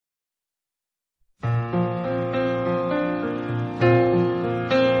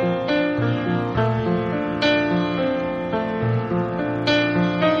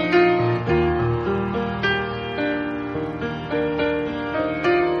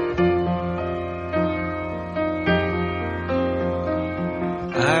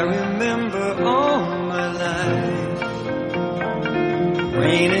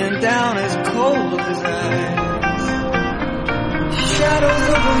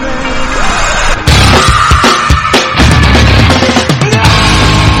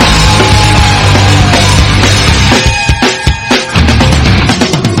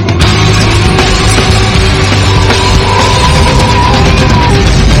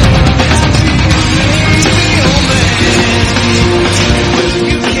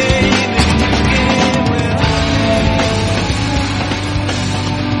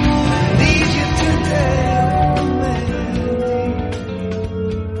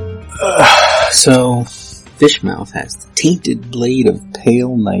So, Fishmouth has the Tainted Blade of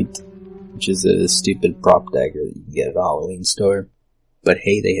Pale Night, which is a stupid prop dagger that you can get at a Halloween store. But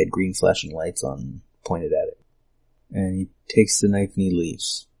hey, they had green flashing lights on pointed at it. And he takes the knife and he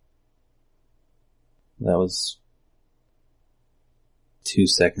leaves. That was 2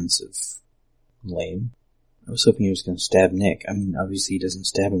 seconds of lame. I was hoping he was going to stab Nick. I mean, obviously he doesn't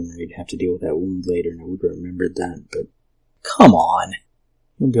stab him or he'd have to deal with that wound later and I would have remembered that, but come on!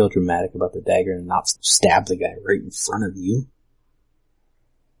 Don't be all dramatic about the dagger and not stab the guy right in front of you.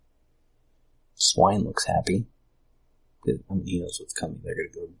 Swine looks happy. I mean, he knows what's coming. They're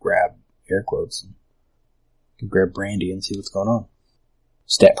going to go grab, air quotes, and grab Brandy and see what's going on.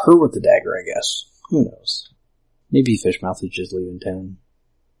 Stab her with the dagger, I guess. Who knows? Maybe Fishmouth is just leaving town.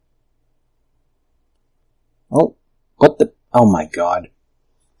 Oh, what the? Oh my god.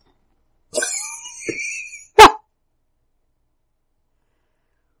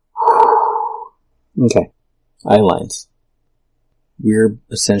 Okay. Eyelines. We're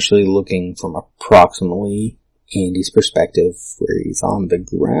essentially looking from approximately Andy's perspective, where he's on the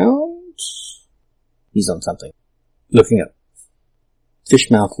ground. He's on something. Looking up.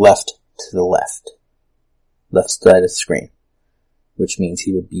 Fishmouth left to the left. Left side of the screen. Which means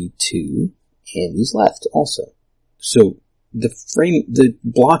he would be to Andy's left also. So, the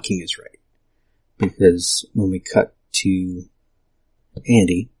blocking is right. Because when we cut to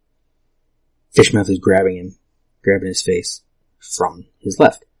Andy, Fishmouth is grabbing his face from his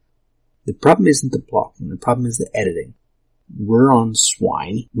left. The problem isn't the blocking, the problem is the editing. We're on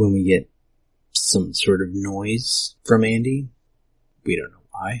Swine when we get some sort of noise from Andy. We don't know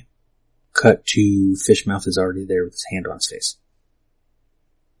why. Cut to Fishmouth is already there with his hand on his face.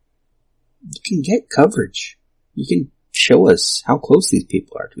 You can get coverage. You can show us how close these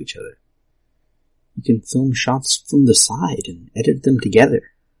people are to each other. You can film shots from the side and edit them together.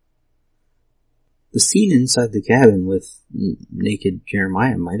 The scene inside the cabin with naked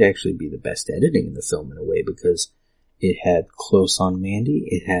Jeremiah might actually be the best editing in the film in a way because it had close on Mandy,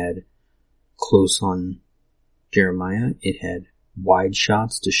 it had close on Jeremiah, it had wide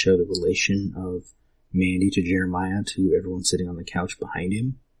shots to show the relation of Mandy to Jeremiah to everyone sitting on the couch behind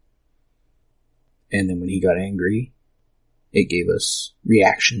him. And then when he got angry, it gave us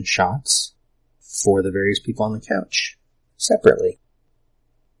reaction shots for the various people on the couch separately.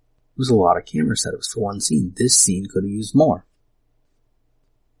 It was a lot of camera setups for one scene. This scene could have used more.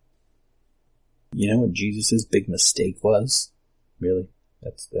 You know what Jesus' big mistake was? Really?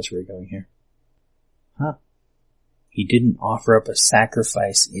 That's where you're going here? Huh. He didn't offer up a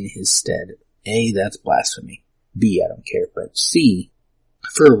sacrifice in his stead. A, that's blasphemy. B, I don't care. But C,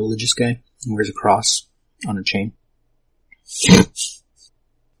 for a religious guy who wears a cross on a chain.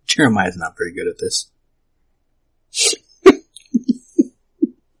 Jeremiah's not very good at this.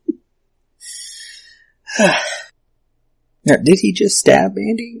 Now, did he just stab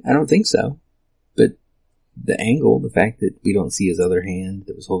Andy? I don't think so. But the angle, the fact that we don't see his other hand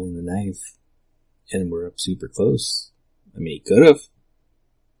that was holding the knife, and we're up super close. I mean, he could have.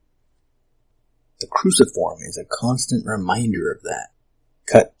 The cruciform is a constant reminder of that.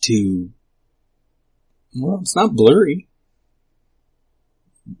 Cut to, well, it's not blurry.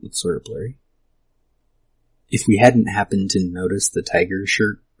 It's sort of blurry. If we hadn't happened to notice the tiger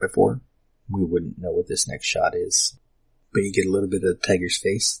shirt before, we wouldn't know what this next shot is. But you get a little bit of the tiger's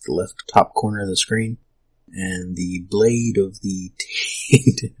face, the left top corner of the screen, and the blade of the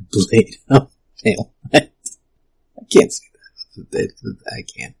tainted blade of pale night. I can't say that. I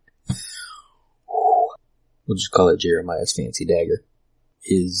can't. We'll just call it Jeremiah's fancy dagger.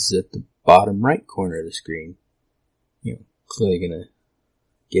 Is at the bottom right corner of the screen. You know, clearly gonna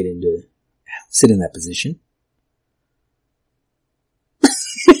sit in that position.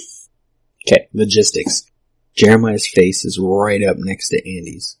 Okay, logistics. Jeremiah's face is right up next to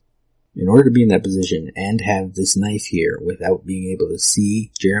Andy's. In order to be in that position and have this knife here without being able to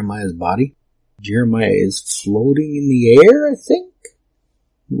see Jeremiah's body, Jeremiah is floating in the air, I think,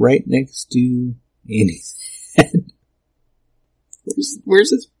 right next to Andy's head.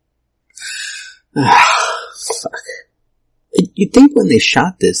 Where's his... Fuck. You'd think when they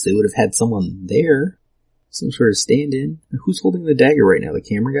shot this, they would have had someone there. Some sort of stand-in. Who's holding the dagger right now? The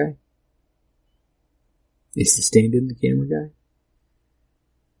camera guy? Is the stand-in the camera guy?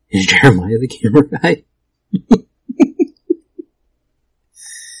 Is Jeremiah the camera guy?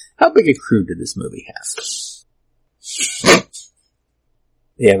 How big a crew did this movie have?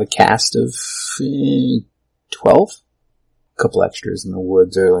 They have a cast of 12? A couple extras in the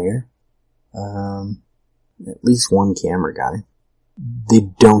woods earlier. At least one camera guy. They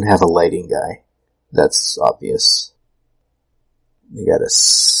don't have a lighting guy. That's obvious. They got a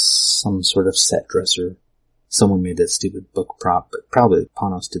some sort of set dresser. Someone made that stupid book prop, but probably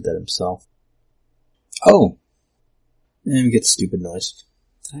Panos did that himself. Oh! And we get stupid noise.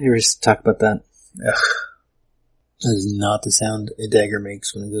 Did I ever talk about that? Ugh. That is not the sound a dagger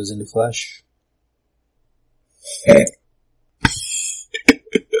makes when it goes into flesh.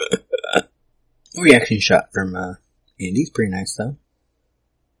 Reaction shot from Andy's pretty nice though.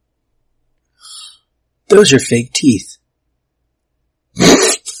 Those are fake teeth.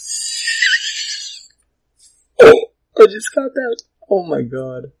 Oh, I just got that. Oh my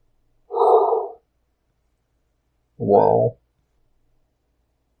god. Whoa.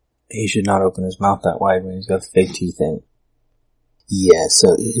 He should not open his mouth that wide when he's got fake teeth in. Yeah,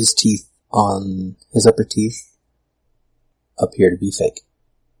 so his teeth on his upper teeth appear to be fake.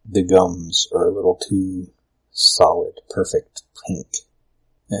 The gums are a little too solid, perfect pink.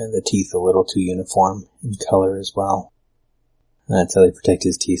 And the teeth a little too uniform in color as well. And that's how they protect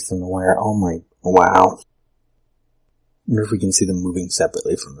his teeth from the wear. Oh my, wow. I wonder if we can see them moving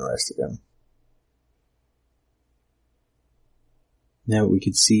separately from the rest of him. Now we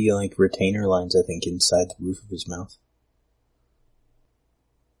could see like retainer lines, I think, inside the roof of his mouth.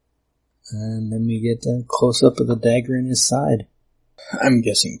 And then we get a close-up of the dagger in his side. I'm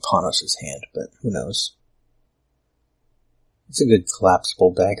guessing Panos' hand, but who knows. It's a good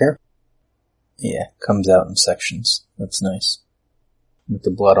collapsible dagger. Yeah, comes out in sections. That's nice. With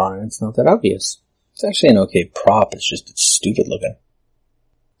the blood on it, it's not that obvious. It's actually an okay prop, it's just it's stupid looking.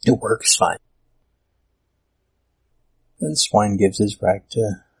 It works fine. Then Swine gives his rag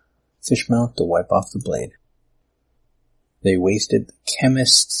to Fishmouth to wipe off the blade. They wasted the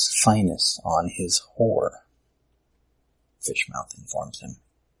chemist's finest on his whore, Fishmouth informs him.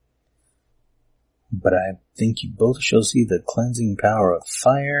 But I think you both shall see the cleansing power of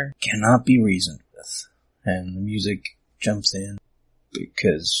fire cannot be reasoned with. And the music jumps in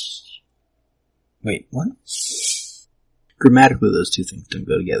because... Wait, what? Grammatically, those two things don't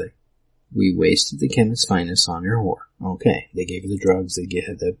go together. We wasted the chemist's finest on your whore. Okay, they gave her the drugs, they gave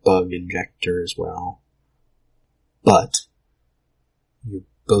her the bug injector as well. But, you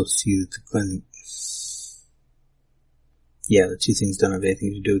both see that the cleansing... Yeah, the two things don't have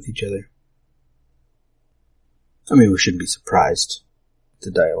anything to do with each other. I mean, we shouldn't be surprised.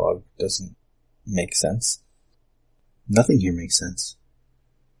 The dialogue doesn't make sense. Nothing here makes sense.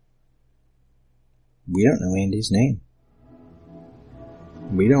 We don't know Andy's name.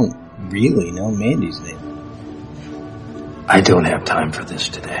 We don't really know Mandy's name. I don't have time for this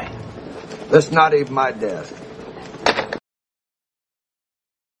today. That's not even my desk.